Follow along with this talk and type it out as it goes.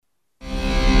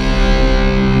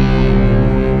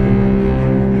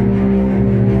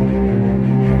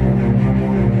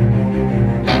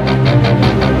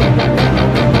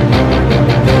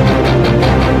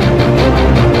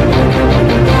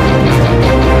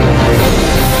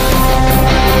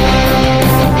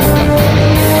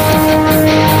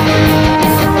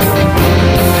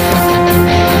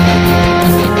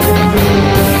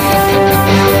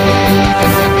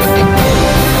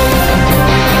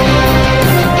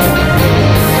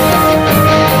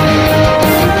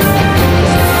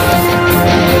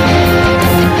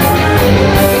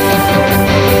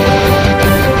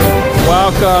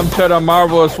I'm Ted on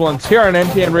Marvelous Ones here on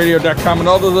ntnradio.com and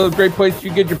all those other great places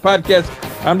you get your podcast.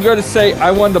 I'm going to say I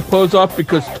wanted to close off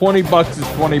because $20 is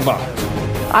 $20.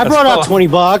 I brought out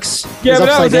 $20. Yeah, but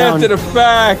that was after the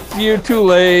fact. You're too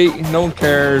late. No one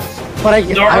cares. But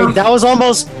that was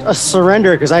almost a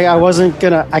surrender because I wasn't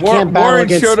gonna. I can't battle Warren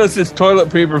against. Showed us his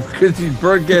toilet paper because he's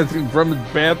broadcasting from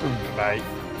his bathroom tonight.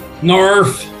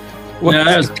 Narf. Yeah,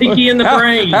 that was pinky in the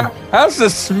brain. How's the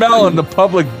smell in the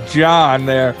public John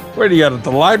there? Where do you got it? The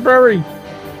library?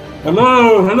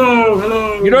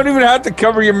 Hello. You don't even have to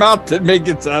cover your mouth to make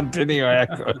it sound tinny or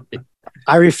echoey.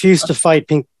 I refused to fight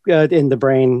pink in the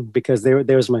brain because they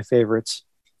was my favorites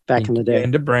back in the day. In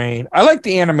the brain. I like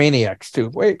the Animaniacs too.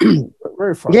 Wait,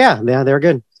 very fun. Yeah, they're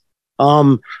good.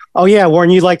 Oh yeah, Warren,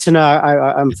 you'd like to know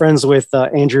I'm friends with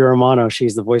Andrea Romano.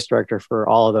 She's the voice director for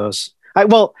all of those.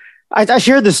 I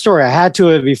shared this story. I had to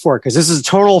have before because this is a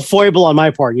total foible on my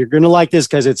part. You're going to like this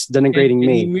because it's denigrating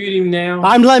me. Can you mute him now?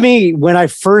 When I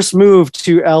first moved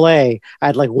to LA, I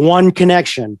had like one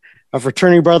connection, a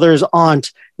fraternity brother's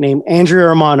aunt named Andrea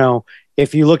Romano.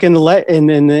 If you look in the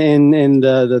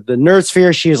nerd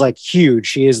sphere, she is like huge.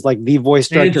 She is like the voice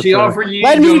director. And she offered you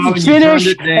let me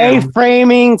finish a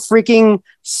framing freaking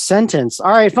sentence.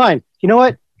 All right, fine. You know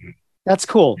what? That's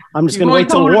cool. I'm just gonna wait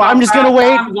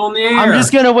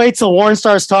till Warren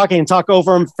starts talking and talk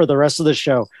over him for the rest of the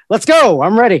show. Let's go.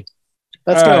 I'm ready.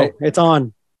 Let's go. Right. It's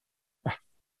on.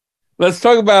 Let's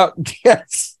talk about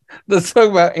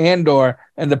Andor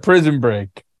and the prison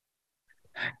break.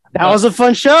 That was a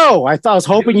fun show. I was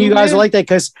hoping you guys would like that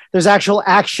because there's actual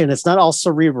action. It's not all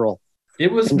cerebral.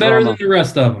 It was better than the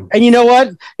rest of them. And you know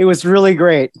what? It was really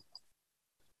great.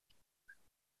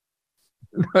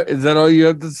 Is that all you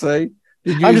have to say?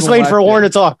 I'm just waiting for Warren to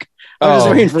talk.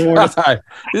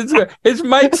 His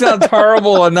mic sounds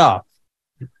horrible enough,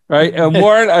 right? And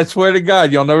Warren, I swear to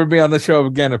God, you'll never be on the show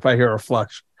again if I hear a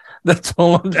flush. That's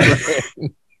all I'm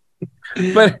saying.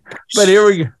 but here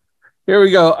we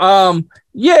go.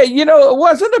 Yeah, it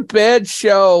wasn't a bad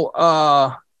show.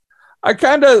 I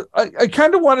kind of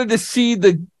wanted to see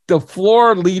the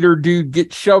floor leader dude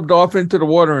get shoved off into the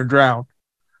water and drown.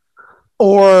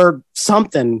 Or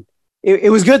something.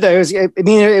 It was good though.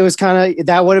 It was kind of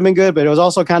that would have been good, but it was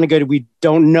also kind of good. We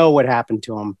don't know what happened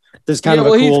to him. There's kind of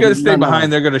he's going to stay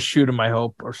behind. They're going to shoot him, I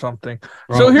hope, or something.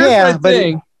 Right. So here's my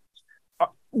thing: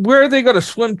 where are they going to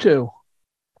swim to?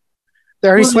 They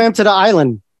already swam to the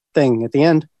island thing at the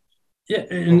end. Yeah,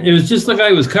 and it was just like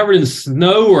it was covered in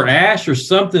snow or ash or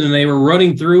something, and they were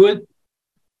running through it.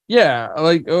 Yeah,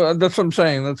 that's what I'm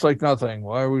saying. That's like nothing.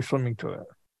 Why are we swimming to it?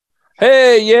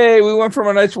 Hey, yay, we went from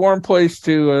a nice warm place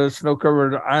to a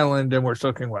snow-covered island and we're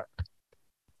soaking wet.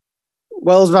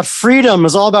 Well, it was about freedom. It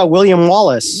was all about William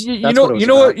Wallace. You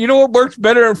know what works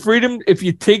better in freedom? If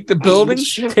you take the building,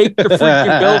 take the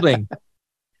freaking building.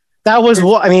 That was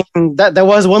what that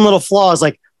was one little flaw. Is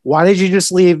like, why did you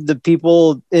just leave the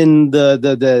people in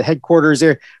the headquarters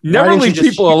there? Never leave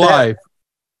people alive.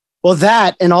 Well,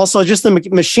 that and also just the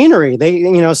machinery. They,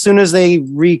 as soon as they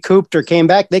recouped or came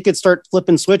back, they could start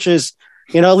flipping switches.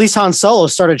 At least Han Solo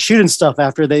started shooting stuff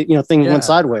after things went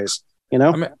sideways.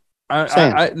 Must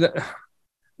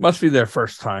be their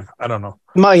first time. I don't know.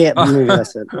 Maybe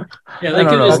that's it. Yeah, they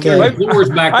could just get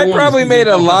doors back. I probably made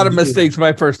a lot of mistakes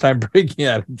my first time breaking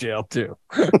out of jail too.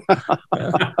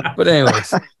 But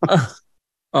anyways,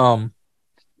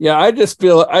 yeah, I just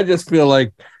feel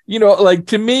like.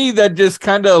 To me, that just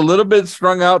kind of a little bit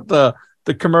strung out the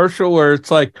commercial where it's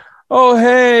like, oh,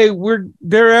 hey,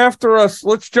 they're after us.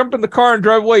 Let's jump in the car and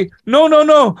drive away.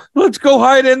 No. Let's go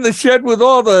hide in the shed with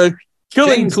all the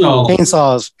killing tools.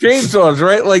 Chainsaws,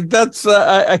 right? Like that's,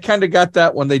 I kind of got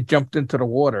that when they jumped into the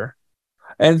water.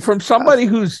 And from somebody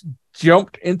who's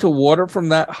jumped into water from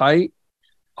that height.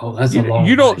 Oh, that's a long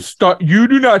You do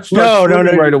not start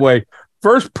right away.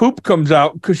 First poop comes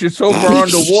out because you're so far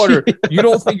underwater, you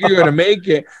don't think you're going to make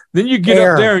it. Then you get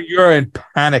up there and you're in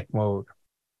panic mode.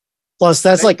 Plus,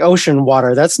 that's like ocean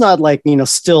water. That's not like,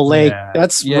 still lake. Yeah,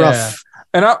 that's rough.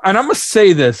 And I'm going to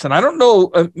say this, and I don't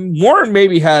know, Warren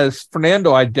maybe has,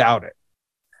 Fernando, I doubt it.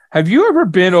 Have you ever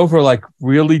been over like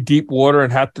really deep water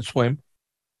and had to swim?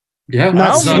 Yeah,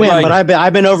 not swim, but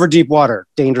I've been over deep water.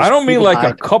 Dangerous. I don't mean like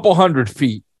a couple 100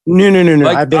 feet. No.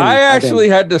 Like, I actually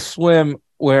had to swim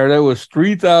where there was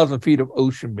 3,000 feet of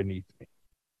ocean beneath me.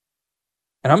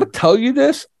 And I'm going to tell you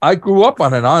this, I grew up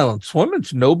on an island.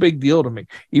 Swimming's no big deal to me.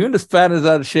 Even as fat as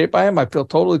out of shape I am, I feel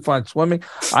totally fine swimming.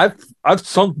 I've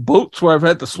sunk boats where I've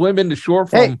had to swim into shore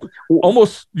from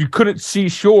almost you couldn't see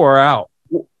shore out.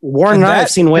 Warren and I have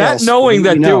seen whales. Not knowing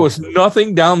that there was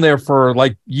nothing down there for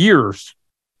like years.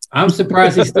 I'm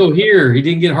surprised he's still here. He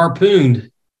didn't get harpooned.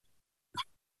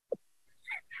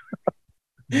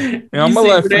 I'm gonna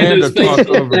let Fernando talk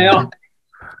over now.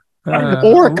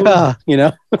 Orca, you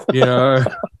know. Yeah.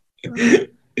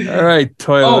 All right,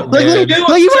 toilet man.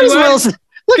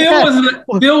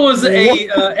 Bill was a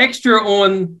extra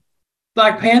on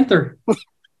Black Panther.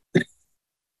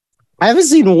 I haven't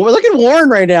seen. Look at Warren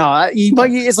right now.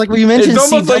 It's like we mentioned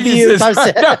CW.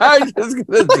 I was just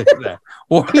gonna say that.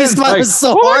 He's like,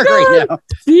 so hard right now.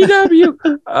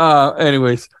 CW.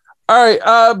 Anyways, all right.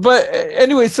 But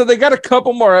anyway, so they got a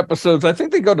couple more episodes. I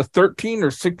think they go to 13 or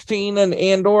 16 in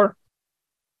Andor.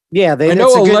 Yeah, I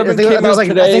know 11 came out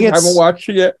today. I haven't watched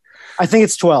it yet. I think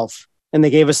it's 12, and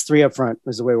they gave us 3 up front.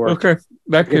 Is the way it works. Okay,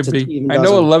 that could be. I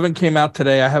know 11 came out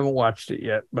today. I haven't watched it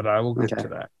yet, but I will get to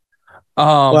that.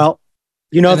 Well,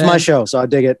 you know, it's my show, so I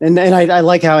dig it, and I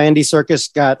like how Andy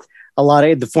Serkis got a lot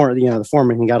of the foreman.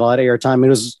 He got a lot of airtime. He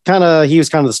was kind of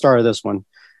the star of this one,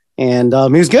 and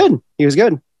he was good. He was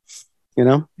good. You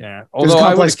know, yeah. Although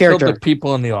I would have killed the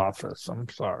people in the office. I'm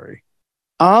sorry.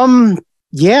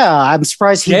 Yeah, I'm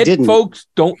surprised he didn't. Folks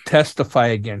don't testify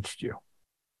against you.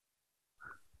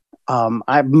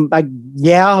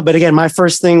 Yeah, but again, my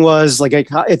first thing was like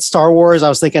it's Star Wars. I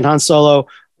was thinking Han Solo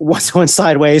went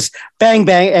sideways, bang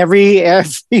bang. Every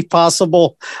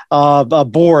possible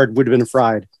board would have been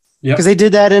fried. Yeah, because they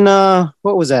did that in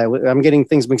what was that? I'm getting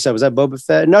things mixed up. Was that Boba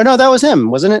Fett? No, that was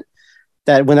him, wasn't it?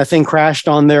 That when that thing crashed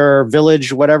on their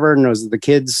village, whatever, and it was the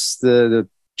kids, the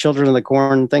Children of the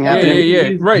Corn thing happening.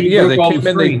 Yeah, right. Yeah, they came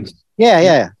in.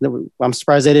 Yeah. I'm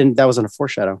surprised they didn't. That wasn't a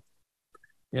foreshadow.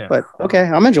 Yeah, but okay,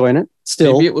 I'm enjoying it.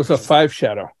 Still, maybe it was a 5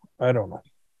 shadow. I don't know.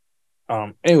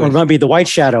 Anyway, or it might be the White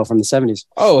Shadow from the 70s.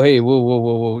 Oh, hey,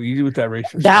 whoa! You do with that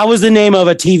racist? That was the name of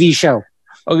a TV show.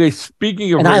 Okay,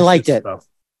 speaking of, and I liked it. Stuff,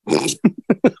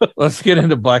 let's get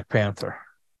into Black Panther.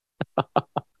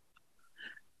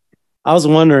 I was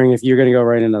wondering if you're going to go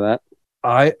right into that.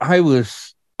 I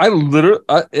literally,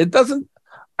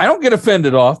 I don't get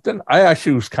offended often. I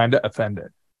actually was kind of offended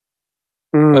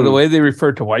by the way they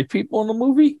refer to white people in the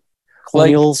movie.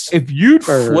 Colonials. Like, if you'd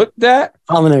flip that,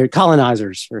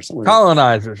 colonizers or something.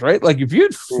 Colonizers, right? Like, if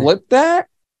you'd flip that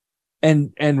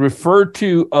and refer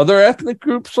to other ethnic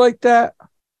groups like that,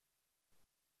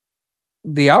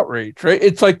 the outrage, right?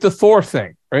 It's like the Thor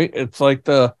thing, right? It's like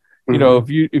the, you know, if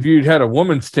you'd had a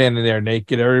woman standing there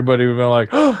naked, everybody would be like,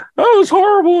 "Oh, that was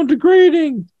horrible and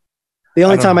degrading." The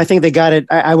only time I think they got it,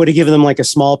 I would have given them like a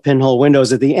small pinhole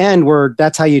windows at the end, where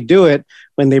that's how you do it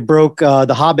when they broke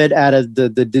the Hobbit out of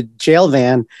the jail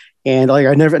van, and like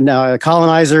a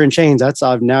colonizer in chains.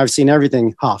 I've seen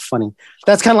everything. Oh, funny.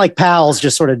 That's kind of like pals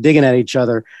just sort of digging at each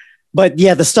other. But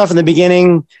yeah, the stuff in the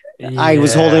beginning, I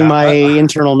was holding my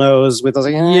internal nose with. I was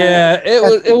like,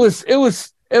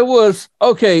 it was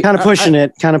okay. Kind of pushing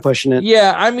it.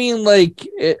 Yeah, I mean, like,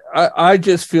 I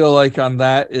just feel like on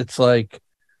that, it's like,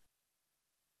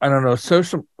 I don't know, show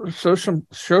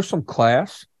some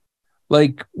class.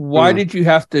 Like, why did you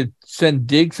have to send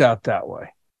Diggs out that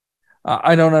way?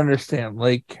 I don't understand.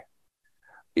 Like,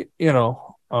 you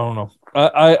know, I don't know.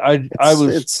 I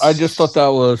just thought that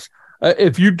was,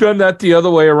 if you'd done that the other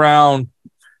way around,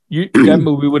 that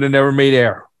movie would have never made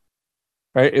air,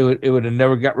 right? It would have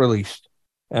never got released.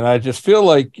 And I just feel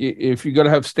like if you're going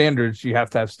to have standards, you have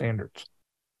to have standards.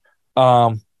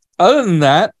 Other than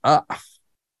that,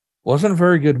 wasn't a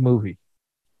very good movie.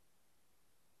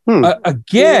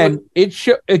 Again, it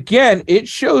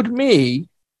showed me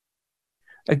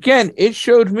that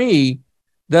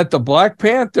the Black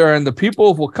Panther and the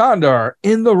people of Wakanda are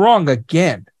in the wrong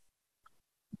again.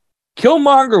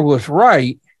 Killmonger was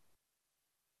right.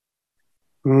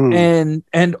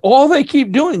 And all they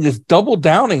keep doing is double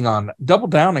downing on that. Is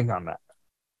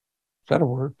that a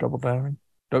word? Double downing?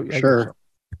 Sure.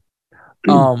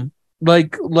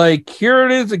 Like here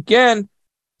it is again.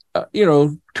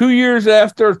 2 years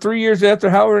after, 3 years after,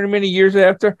 however many years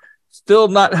after, still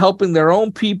not helping their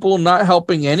own people, not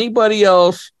helping anybody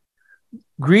else.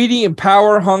 Greedy and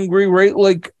power hungry, right?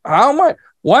 Like, how am I?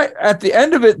 Why at the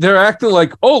end of it they're acting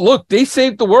like, oh look, they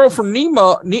saved the world from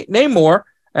Namor.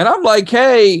 And I'm like,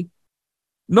 hey,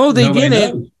 no, they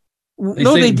didn't.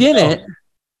 They didn't.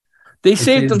 They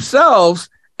saved themselves.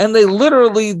 And they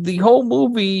literally, the whole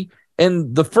movie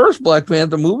and the first Black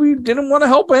Panther movie didn't want to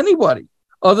help anybody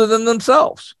other than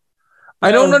themselves.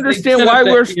 I don't understand why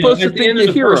we're supposed to think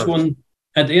the heroes.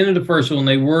 At the end of the first one,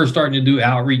 they were starting to do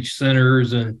outreach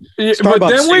centers and.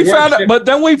 But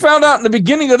then we found out in the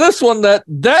beginning of this one that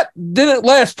didn't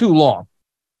last too long,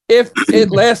 if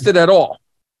it lasted at all.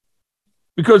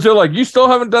 Because they're like, you still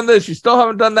haven't done this, you still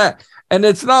haven't done that. And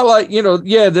it's not like,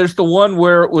 there's the one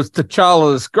where it was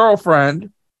T'Challa's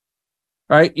girlfriend,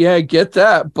 right? Yeah, I get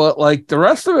that. But like the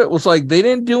rest of it was like, they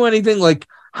didn't do anything like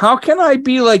how can I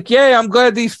be like, yeah, I'm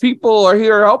glad these people are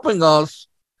here helping us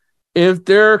if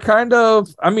they're kind of,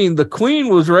 I mean, the queen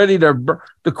was ready to,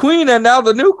 the queen and now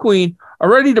the new queen are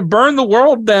ready to burn the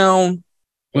world down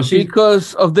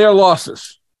because of their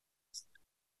losses.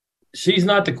 She's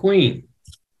not the queen.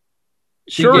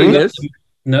 She is.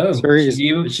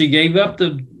 She gave up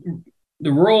the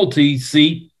royalty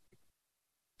seat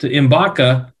to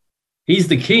M'Baka. He's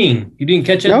the king. You didn't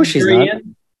catch it? No, she's not.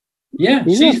 Yeah,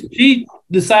 she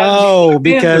decided. Oh,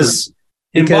 because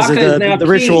of the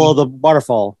ritual of the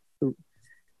waterfall.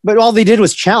 But all they did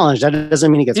was challenge. That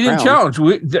doesn't mean he gets crowned. He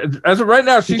didn't challenge. As of right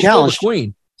now, she's still the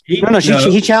queen.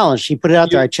 He challenged. He put it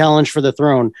out there. I challenged for the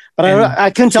throne. But I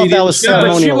couldn't tell if that was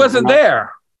ceremonial. But she wasn't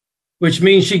there. Which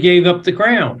means she gave up the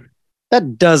crown.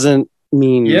 That doesn't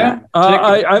mean that.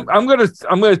 I'm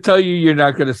gonna tell you you're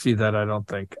not gonna see that. I don't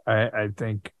think. I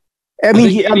think. I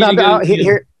mean, I'm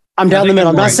down the middle.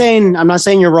 I'm not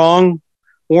saying you're wrong,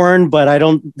 Warren, but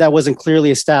that wasn't clearly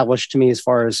established to me as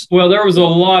far as. Well, there was a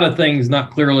lot of things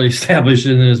not clearly established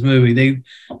in this movie.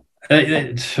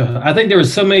 I think there were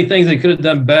so many things they could have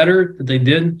done better that they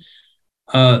didn't.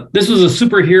 This was a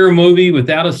superhero movie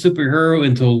without a superhero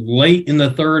until late in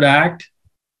the third act.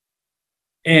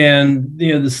 And,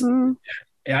 it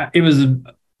was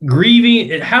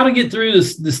grieving. How to get through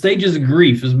the stages of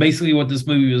grief is basically what this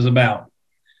movie was about.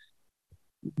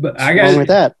 But what's wrong with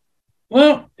that?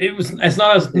 Well, it's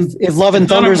not if Love and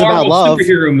Thunder is about love.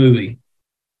 Superhero movie.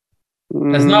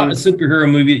 That's not a superhero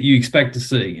movie that you expect to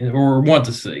see or want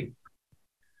to see.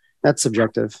 That's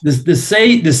subjective.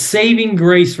 The saving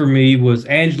grace for me was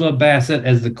Angela Bassett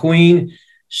as the queen.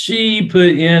 She put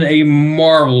in a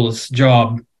marvelous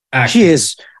job acting. She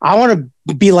is. I want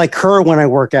to be like her when I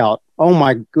work out. Oh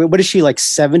my! What is she, like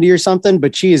 70 or something?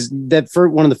 But she is that for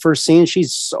one of the first scenes.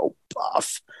 She's so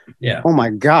buff. Yeah. Oh my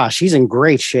gosh, she's in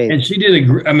great shape. And she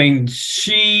did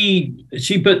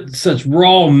she put such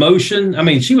raw emotion. I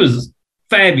mean, she was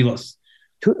fabulous.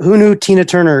 Who knew Tina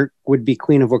Turner would be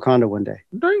Queen of Wakanda one day?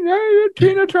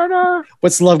 Tina Turner.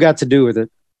 What's love got to do with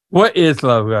it? What is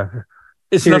love got?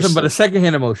 It's Seriously. Nothing but a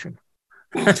secondhand emotion.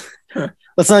 Let's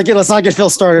not get Phil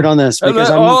started on this because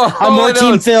I'm more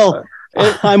Team Phil.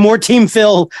 I'm more Team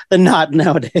Phil than not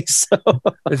nowadays.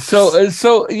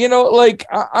 So like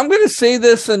I'm gonna say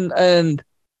this and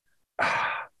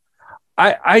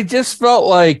I just felt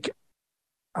like.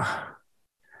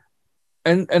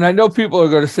 And I know people are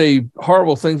going to say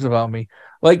horrible things about me.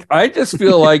 Like, I just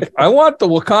feel like I want the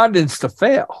Wakandans to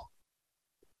fail,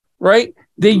 right?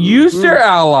 They used their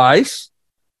allies,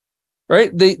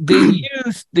 right? They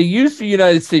used the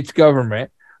United States government,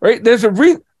 right? There's a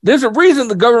reason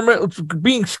the government was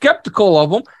being skeptical of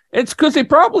them. It's because they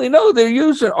probably know they're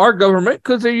using our government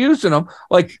because they're using them.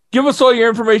 Like, give us all your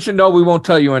information. No, we won't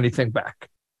tell you anything back.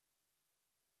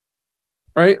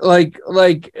 Right, like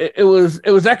it was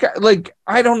that like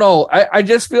I don't know. I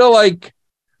just feel like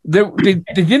they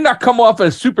did not come off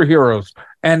as superheroes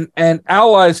and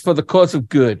allies for the cause of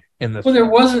good in this. Well, there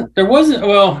wasn't.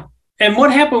 Well, and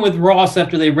what happened with Ross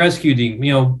after they rescued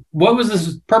him? What was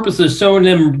the purpose of showing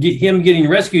him getting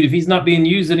rescued if he's not being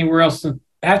used anywhere else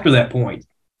after that point?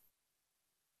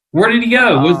 Where did he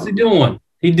go? What's he doing?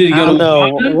 Did he go to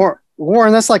Wakanda?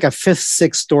 Warren? That's like a 5th,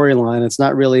 6th storyline. It's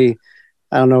not really.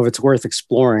 I don't know if it's worth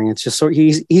exploring. It's just so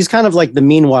he's kind of like the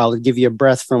meanwhile to give you a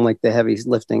breath from like the heavy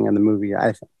lifting in the movie.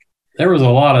 I think there was a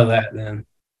lot of that then.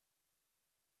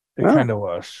 It kind of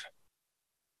was.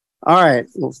 All right.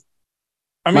 Well,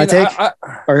 I mean, my take.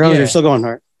 You're still going,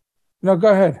 Hart? No, go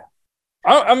ahead.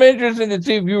 I'm interested to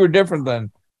see if you were different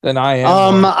than I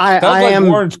am. I am.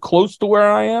 Warren's close to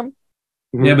where I am.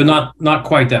 Yeah, but not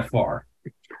quite that far.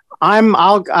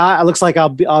 It looks like I'll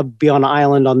be on an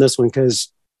island on this one because.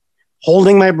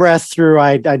 Holding my breath through,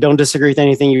 I don't disagree with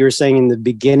anything you were saying in the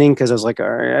beginning because I was like, all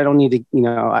right, I don't need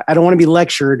to, I don't want to be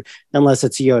lectured unless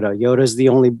it's Yoda. Yoda's the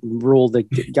only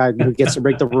the guy who gets to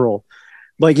break the rule.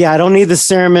 But yeah, I don't need the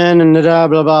sermon and blah,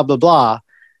 blah, blah, blah, blah.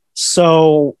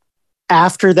 So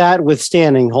after that,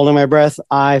 withstanding, holding my breath,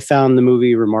 I found the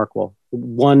movie remarkable.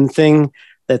 One thing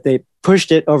that they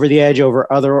pushed it over the edge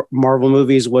over other Marvel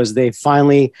movies was they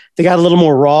got a little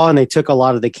more raw and they took a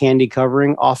lot of the candy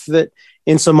covering off of it.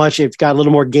 In so much it got a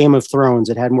little more Game of Thrones.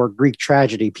 It had more Greek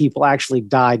tragedy. People actually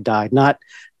died, not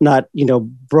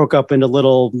broke up into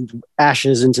little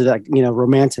ashes into that,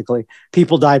 romantically.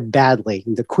 People died badly.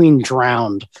 The queen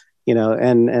drowned,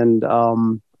 and I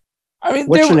mean,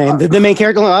 what's her name? The main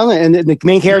character and the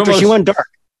main character, she went dark.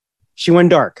 She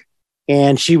went dark.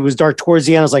 And she was dark towards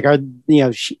the end. I was like,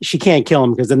 she can't kill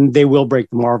him because then they will break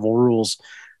the Marvel rules.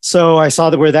 So I saw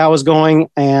where that was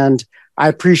going and I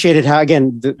appreciated how,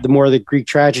 again, the more the Greek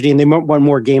tragedy, and they went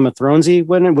more Game of Thronesy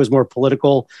when it was more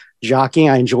political jockeying.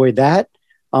 I enjoyed that.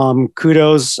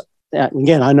 Kudos.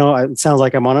 Again, I know it sounds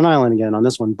like I'm on an island again on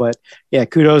this one, but yeah,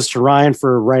 kudos to Ryan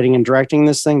for writing and directing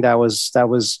this thing. That was,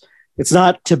 it's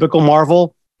not typical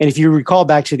Marvel. And if you recall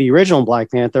back to the original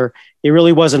Black Panther, it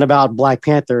really wasn't about Black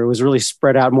Panther. It was really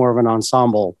spread out more of an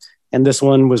ensemble. And this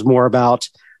one was more about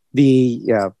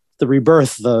the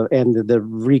rebirth, the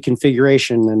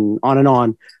reconfiguration, and on and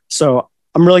on. So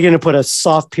I'm really going to put a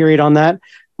soft period on that.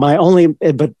 But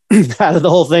out of the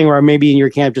whole thing, where I may be in your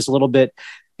camp just a little bit,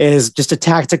 is just a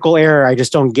tactical error. I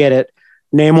just don't get it.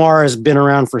 Namor has been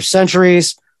around for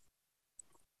centuries.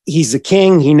 He's the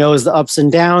king. He knows the ups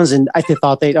and downs. And I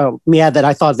thought they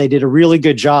did a really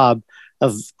good job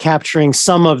of capturing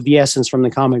some of the essence from the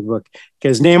comic book,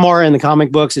 because Namor in the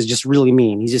comic books is just really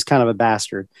mean. He's just kind of a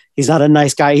bastard. He's not a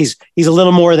nice guy. He's a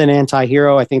little more than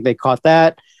anti-hero. I think they caught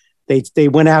that. They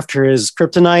went after his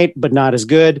kryptonite, but not as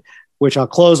good, which I'll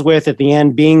close with at the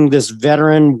end, being this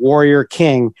veteran warrior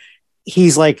king.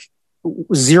 He's like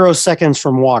 0 seconds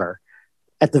from water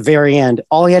at the very end.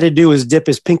 All he had to do was dip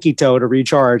his pinky toe to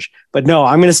recharge. But no,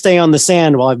 I'm going to stay on the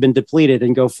sand while I've been depleted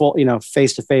and go full,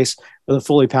 face to face with a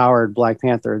fully powered Black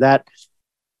Panther. That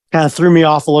kind of threw me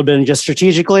off a little bit. And just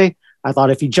strategically, I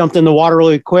thought if he jumped in the water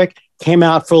really quick, came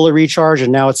out fully recharged,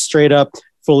 and now it's straight up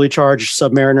fully charged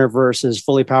Submariner versus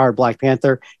fully powered Black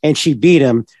Panther, and she beat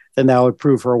him, then that would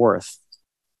prove her worth.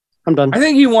 I'm done. I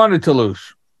think he wanted to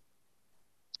lose.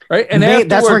 Right. And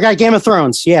that's where I got Game of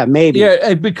Thrones. Yeah, maybe.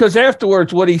 Yeah, because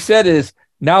afterwards, what he said is,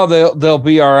 now they'll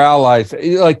be our allies.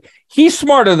 Like, he's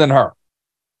smarter than her.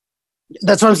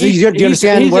 That's what I'm saying. Do you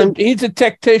understand? He's a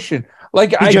tactician.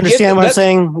 Like, do you understand what I'm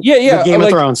saying? Yeah. Game of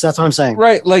Thrones. That's what I'm saying.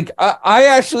 Right. Like, I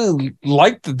actually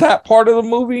liked that part of the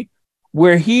movie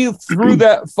where he threw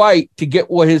that fight to get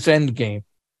his end game.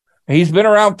 He's been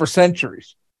around for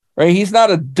centuries. Right. He's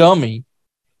not a dummy.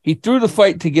 He threw the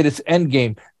fight to get his end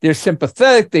game. They're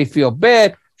sympathetic. They feel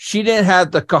bad. She didn't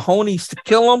have the cojones to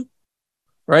kill him,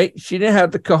 right? She didn't have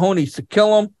the cojones to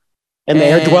kill him. And the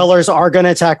air dwellers are going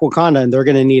to attack Wakanda, and they're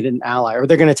going to need an ally, or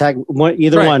they're going to attack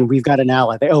either one. We've got an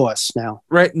ally. They owe us now.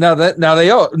 Right. Now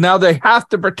they have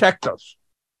to protect us.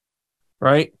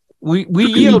 Right. We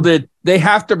yielded. They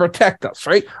have to protect us.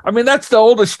 Right. I mean, that's the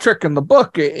oldest trick in the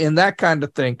book in that kind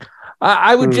of thing.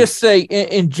 I would just say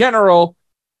in general,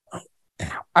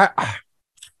 I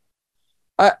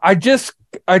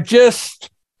just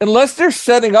unless they're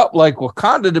setting up like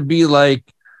Wakanda to be like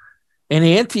an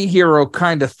anti-hero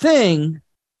kind of thing,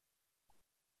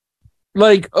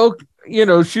 like, oh,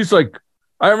 she's like,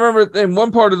 I remember in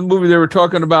one part of the movie they were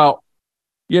talking about,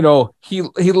 he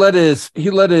let his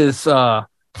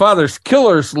father's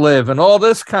killers live and all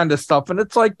this kind of stuff, and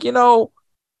it's like,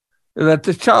 that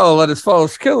the child let his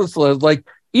father's killers live. Like,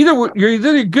 you're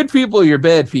either good people or you're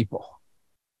bad people.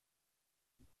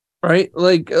 Right?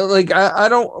 Like I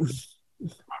don't.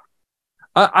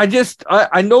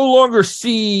 I no longer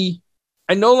see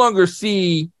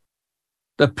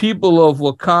the people of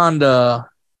Wakanda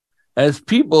as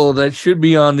people that should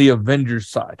be on the Avengers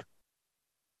side.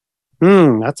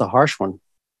 That's a harsh one.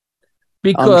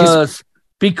 Because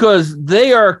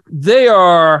they are.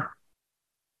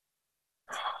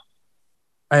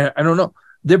 I don't know.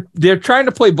 They're trying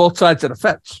to play both sides of the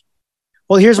fence.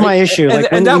 Well, here's my issue.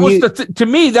 And that was to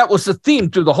me, that was the theme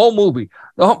through the whole movie.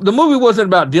 The movie wasn't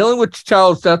about dealing with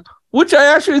T'Challa's death, which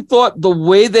I actually thought the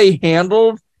way they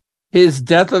handled his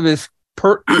death of his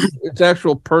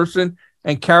actual person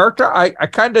and character, I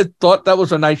kind of thought that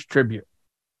was a nice tribute.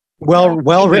 Well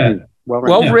written.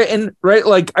 Well written, right?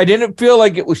 Like, I didn't feel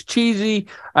like it was cheesy.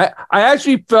 I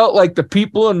actually felt like the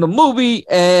people in the movie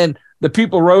and the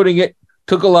people writing it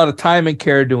took a lot of time and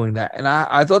care doing that. And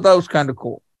I thought that was kind of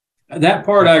cool. That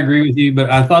part I agree with you, but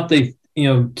I thought they,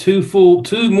 close to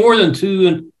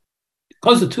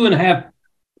 2.5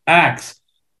 acts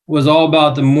was all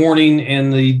about the mourning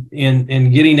and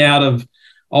and getting out of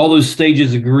all those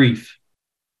stages of grief.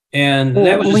 And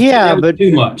that was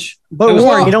too much. But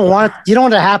Warren, you don't want it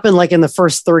to happen like in the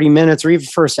first 30 minets or even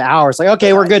first hour. It's like,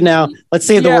 okay, we're good now. Let's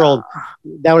save the world.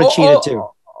 That would have cheated too.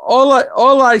 All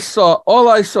I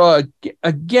saw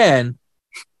again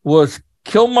was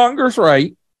Killmonger's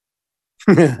right.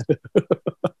 No,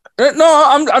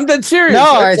 I'm dead serious.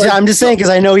 No, I'm just saying because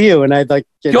I know you, and I'd like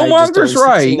Killmonger's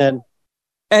right,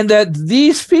 and that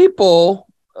these people,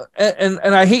 and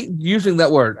I hate using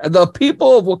that word, the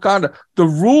people of Wakanda, the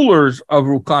rulers of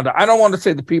Wakanda. I don't want to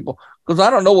say the people because I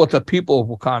don't know what the people of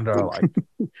Wakanda are like.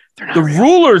 The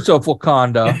rulers of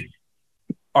Wakanda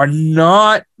are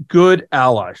not good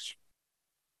allies.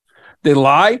 They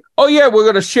lie. Oh yeah, we're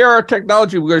going to share our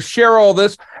technology. We're going to share all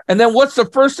this. And then what's the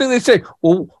first thing they say?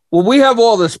 Well, we have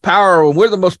all this power and we're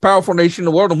the most powerful nation in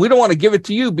the world and we don't want to give it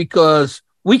to you because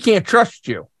we can't trust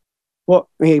you. Well,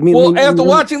 after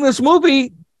watching this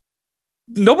movie,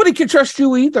 nobody can trust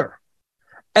you either.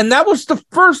 And that was the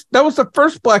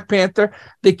first Black Panther.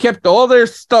 They kept all their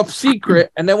stuff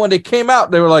secret. And then when they came out,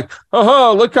 they were like,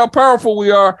 look how powerful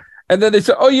we are. And then they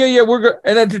said, oh yeah, we're good.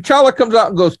 And then T'Challa comes out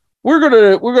and goes, we're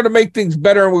gonna make things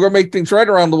better and we're gonna make things right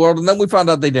around the world. And then we found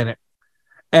out they didn't.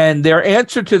 And their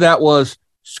answer to that was,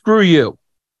 screw you.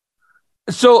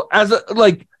 So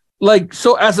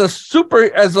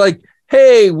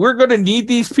hey, we're gonna need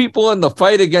these people in the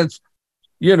fight against,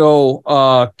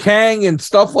 Kang and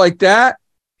stuff like that.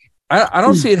 I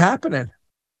don't see it happening.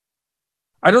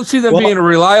 I don't see them being a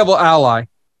reliable ally.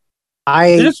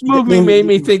 This movie made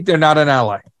me think they're not an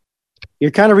ally.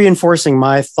 You're kind of reinforcing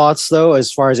my thoughts, though,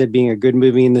 as far as it being a good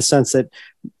movie in the sense that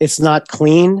it's not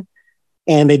clean.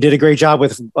 And they did a great job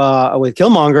with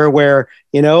Killmonger, where,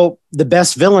 the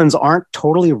best villains aren't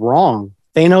totally wrong.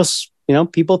 Thanos,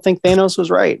 people think Thanos was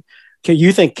right.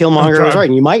 You think Killmonger was right,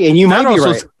 and you might be right.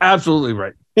 Was absolutely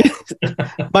right.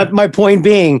 But my point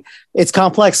being, it's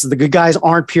complex. The good guys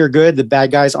aren't pure good. The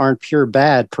bad guys aren't pure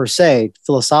bad per se,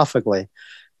 philosophically.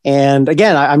 And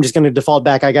again, I'm just going to default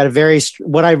back. I got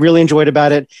what I really enjoyed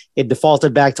about it. It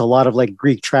defaulted back to a lot of like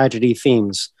Greek tragedy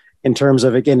themes in terms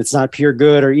of, again, it's not pure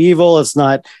good or evil. It was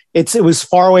enough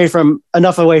away from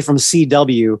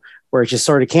CW where it's just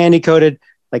sort of candy coated.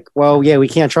 Like, well, yeah, we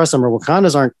can't trust them, or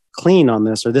Wakandas aren't clean on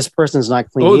this, or this person's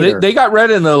not clean. Oh, they got red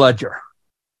in the ledger.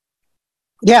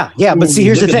 Yeah. But see,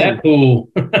 here's the thing. Cool.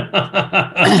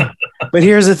 But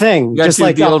here's the thing. Just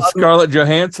like the old Scarlett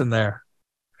Johansson there.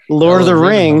 Lord of the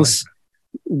Rings,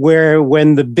 where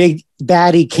when the big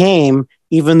baddie came,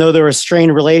 even though there were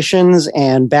strained relations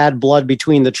and bad blood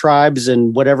between the tribes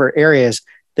and whatever areas,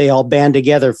 they all band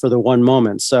together for the one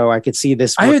moment. So I could see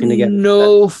this working together. I had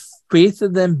no faith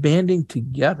in them banding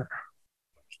together.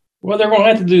 Well, they're going to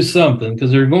have to do something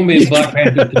because there's going to be a Black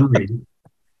Panther 3.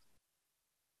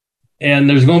 And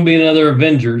there's going to be another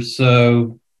Avengers.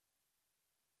 So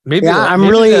maybe the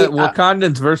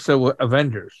Wakandans versus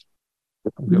Avengers.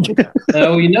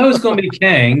 So it's going to be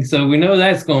Kang, so we know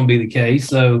that's going to be the case.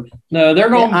 So no,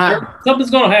 something's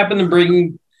going to happen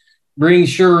to bring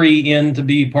Shuri in to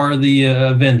be part of the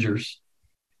Avengers.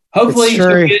 Hopefully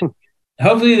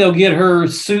they'll get her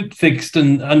suit fixed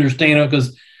and understand it,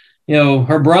 because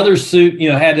her brother's suit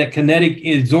had that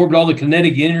absorbed all the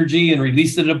kinetic energy and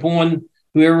released it upon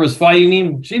whoever was fighting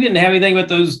him. She didn't have anything but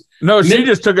those. No, she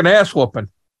just took an ass whooping.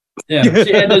 Yeah,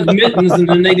 she had those mittens, and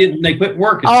then they quit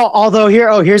working. Although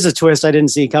here's a twist I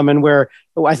didn't see coming, where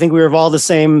I think we were all the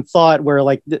same thought, where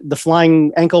like the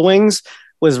flying ankle wings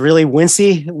was really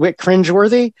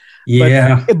cringeworthy.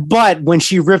 Yeah. But when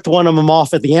she ripped one of them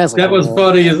off at the end, that was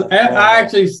funny. I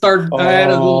actually started, I had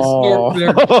a little snort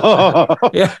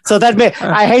there. Yeah. So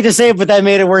I hate to say it, but that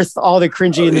made it worth all the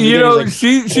cringy in the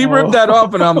she ripped that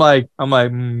off, and I'm like,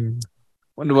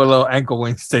 wonder what a little ankle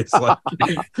wings taste like.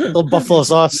 Little buffalo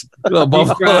sauce. Little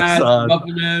buffalo sauce.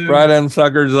 Fry them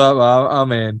suckers up.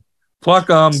 I'm in. Pluck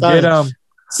them. Get them.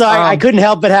 So I couldn't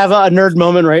help but have a nerd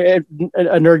moment, right?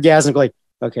 A nerdgasm, like,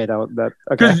 okay, that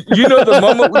okay. Because the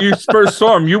moment when you first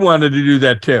saw him, you wanted to do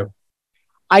that too.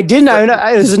 I didn't.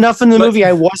 There's enough in the movie.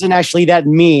 I wasn't actually that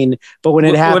mean, but when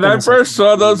it happened, when I first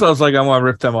saw those, I was like, I want to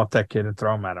rip them off that kid and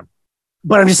throw them at him.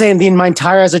 But I'm just saying, my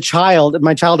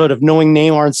childhood of knowing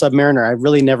Namor and Submariner, I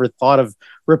really never thought of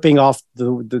ripping off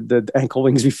the ankle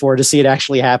wings before, to see it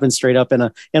actually happen straight up in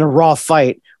a raw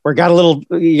fight where it got a little,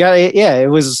 it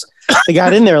was, they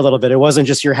got in there a little bit. It wasn't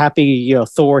just your happy,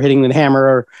 Thor hitting the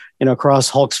hammer, across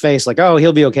Hulk's face, like, oh,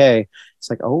 he'll be okay.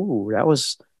 It's like, oh, that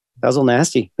was a little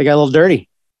nasty. They got a little dirty.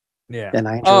 Yeah. And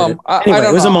I enjoyed it. Anyway,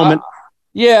 it was a moment.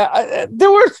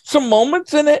 There were some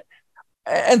moments in it.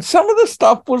 And some of the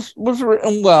stuff was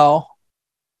written well.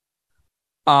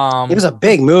 It was a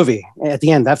big movie at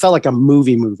the end. That felt like a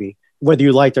movie, whether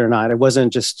you liked it or not. It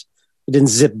wasn't just, it didn't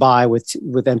zip by with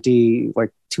empty,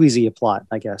 like, too easy a plot,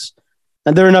 I guess.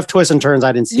 And there were enough twists and turns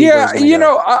I didn't see. Yeah,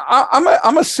 I'm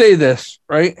gonna say this,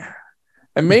 right?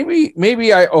 And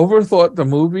maybe I overthought the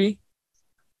movie,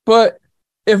 but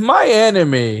if my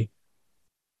enemy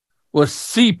was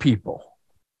sea people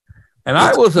and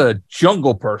I was a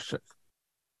jungle person,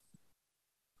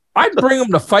 I'd bring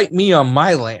them to fight me on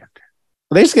my land.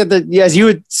 They just got as you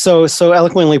would so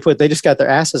eloquently put, they just got their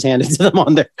asses handed to them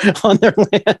on their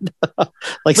land,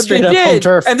 like straight up home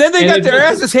turf. And then they got their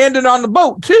asses handed on the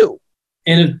boat too.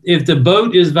 And if the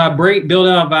boat is built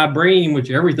out of vibranium,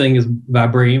 which everything is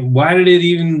vibranium, why did it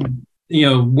even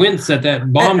wince at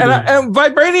that bomb. And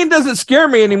vibranium doesn't scare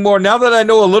me anymore now that I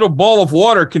know a little ball of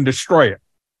water can destroy it.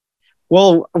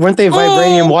 Well, weren't they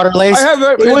vibranium water laced?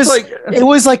 It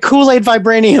was like Kool-Aid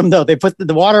vibranium, though. They put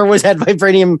the water had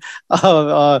vibranium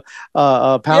powder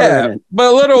in it.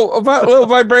 But a little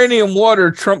vibranium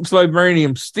water trumps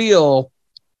vibranium steel.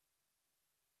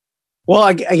 Well,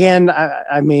 again,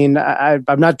 I'm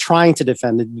not trying to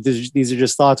defend it. These are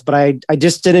just thoughts, but I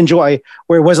just did enjoy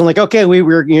where it wasn't like, okay, we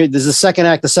were, there's the second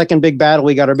act, the second big battle.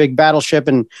 We got our big battleship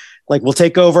and like, we'll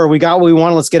take over. We got what we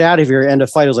want. Let's get out of here. End of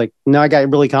fight. It was like, no, I got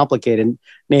really complicated.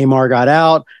 Namor got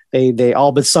out. They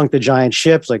all but sunk the giant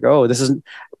ships. Like, oh, this isn't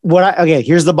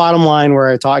here's the bottom line where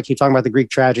I keep talking about the Greek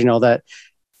tragedy and all that.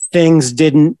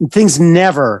 Things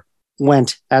never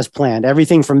went as planned.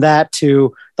 Everything from that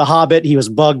to the Hobbit, he was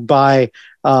bugged by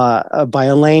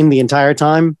Elaine the entire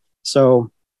time.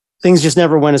 So things just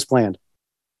never went as planned,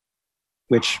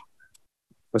 which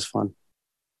was fun.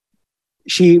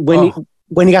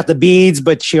 When he got the beads,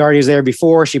 but she already was there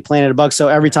before, she planted a bug. So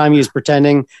every time he was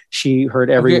pretending, she heard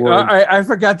every word. I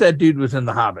forgot that dude was in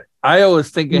The Hobbit. I always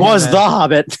think of him The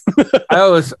Hobbit.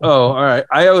 all right.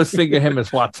 I always think of him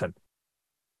as Watson.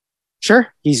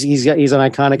 Sure, he's an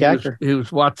iconic actor. He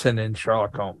was Watson in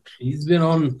Sherlock Holmes. He's been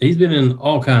in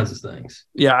all kinds of things.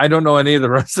 Yeah, I don't know any of the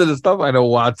rest of the stuff. I know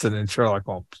Watson in Sherlock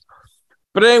Holmes.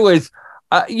 But anyways,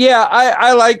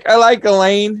 I like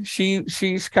Elaine.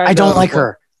 She's kind of. I don't like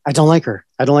her. I don't like her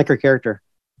character.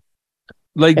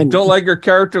 Don't like her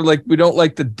character. Like we don't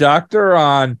like the Doctor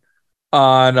on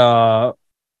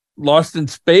Lost in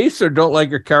Space, or don't like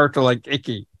her character like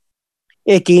Icky.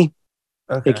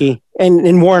 Okay. Icky.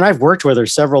 And Warren, I've worked with her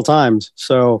several times,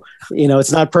 so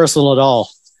it's not personal at all.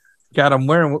 God, I'm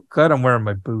wearing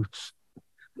my boots.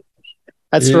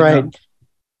 That's right.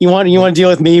 You want to deal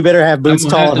with me? You better have boots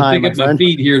tall and high, my friend. My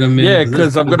feet here in a minute. Yeah,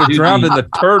 because I'm going to drown in the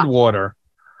turd water.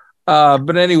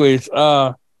 But anyways,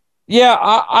 I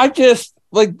just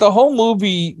like the whole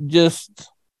movie.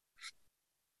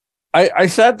 I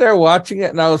sat there watching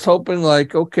it, and I was hoping,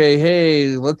 like, okay,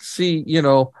 hey, let's see.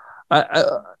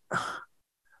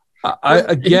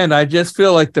 I just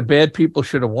feel like the bad people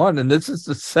should have won, and this is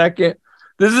the second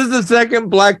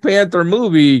Black Panther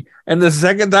movie, and the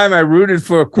second time I rooted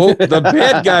for quote the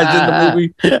bad guys in the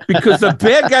movie, because the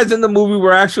bad guys in the movie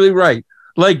were actually right.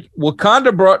 Like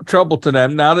Wakanda brought trouble to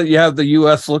them. Now that you have the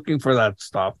U.S. looking for that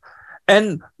stuff,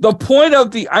 and the point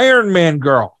of the Iron Man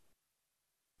girl,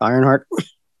 Ironheart,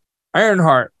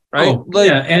 right? Oh,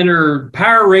 and her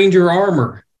Power Ranger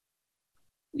armor.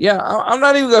 Yeah, I'm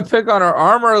not even gonna pick on her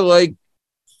armor. Like,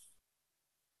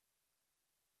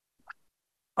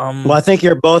 well, I think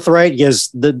you're both right.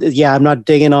 Yes, I'm not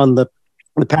digging on the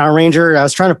Power Ranger. I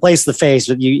was trying to place the face,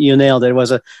 but you nailed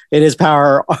it. It is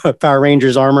Power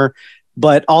Ranger's armor,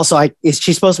 but also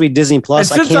she's supposed to be Disney Plus.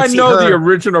 And since I know the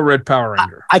original Red Power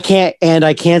Ranger, I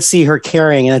can't see her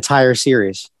carrying an entire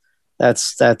series.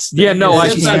 That's yeah. No,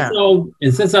 I can't.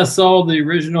 And since I saw the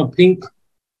original pink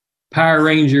Power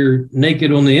Ranger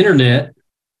naked on the internet.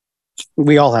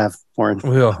 We all have, Warren.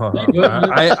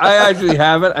 I actually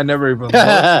haven't. I never even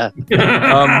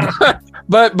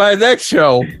but by next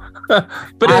show.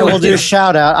 But I will do a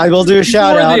shout out.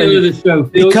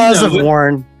 Because of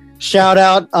Warren. Shout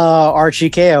out Archie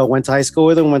Kao. Went to high school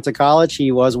with him, went to college.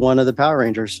 He was one of the Power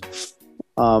Rangers.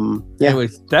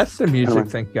 Anyways, that's the music,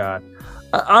 thank God.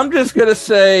 I'm just gonna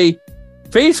say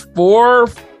Phase 4,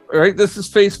 right? This is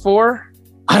Phase 4.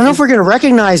 I don't know if we're going to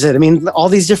recognize it. I mean, all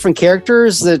these different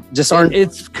characters that just aren't.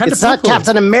 It's not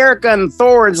Captain America and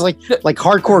Thor. It's like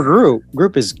hardcore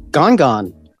group is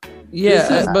gone.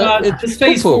 Yeah, but this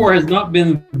Phase 4 has not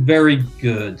been very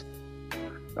good.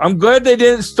 I'm glad they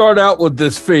didn't start out with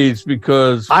this phase,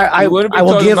 because I will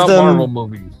give them Marvel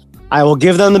movies. I will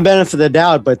give them the benefit of the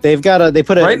doubt, but they put a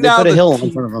hill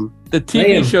in front of them. The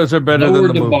TV shows are better than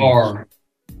the movies.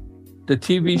 The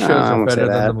TV shows are better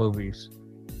than the movies.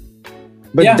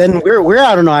 But then we're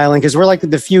out on an island because we're like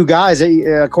the few guys,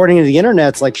 according to the internet,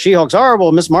 it's like She-Hulk's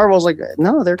horrible. Miss Marvel's like,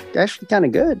 no, they're actually kind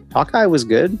of good. Hawkeye was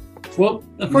good. Well,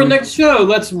 for the next show,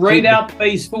 let's rate out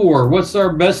Phase 4. What's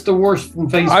our best to worst from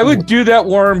Phase 4? I would do that,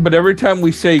 Warren, but every time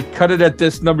we say cut it at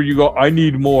this number, you go, I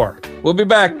need more. We'll be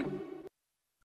back.